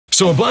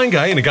So a blind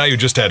guy and a guy who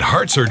just had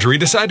heart surgery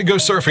decide to go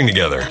surfing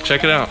together.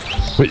 Check it out.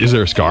 Wait, is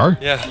there a scar?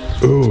 Yeah.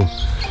 Ooh.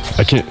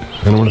 I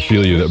don't want to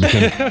feel you. I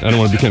don't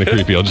want to be kind of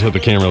creepy. I'll just let the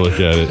camera look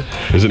at it.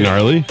 Is it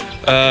gnarly?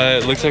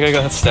 It looks like I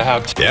got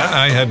stabbed. Yeah,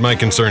 I had my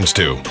concerns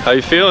too. How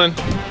you feeling?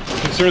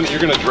 I'm concerned that you're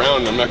gonna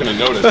drown and I'm not gonna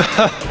notice.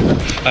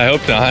 I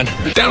hope not.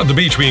 Down at the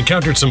beach, we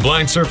encountered some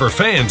blind surfer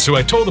fans who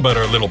I told about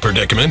our little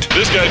predicament.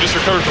 This guy just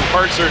recovered from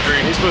heart surgery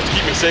and he's supposed to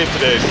keep me safe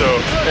today, so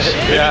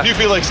if you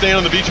feel like staying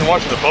on the beach and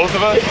watching the both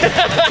of us.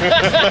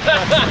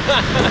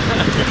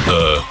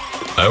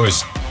 I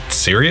was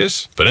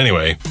serious? But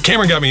anyway,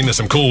 Cameron got me into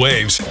some cool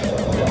waves.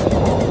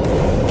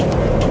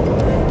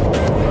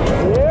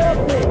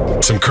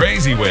 Some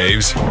crazy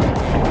waves.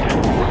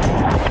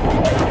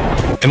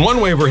 And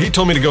one wave where he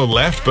told me to go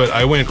left, but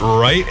I went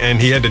right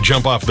and he had to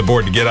jump off the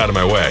board to get out of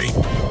my way.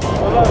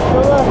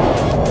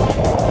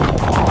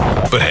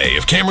 But hey,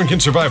 if Cameron can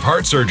survive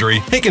heart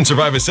surgery, he can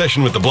survive a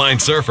session with the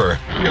blind surfer.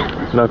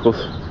 Knuckles.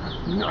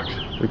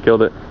 We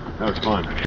killed it. That was fun.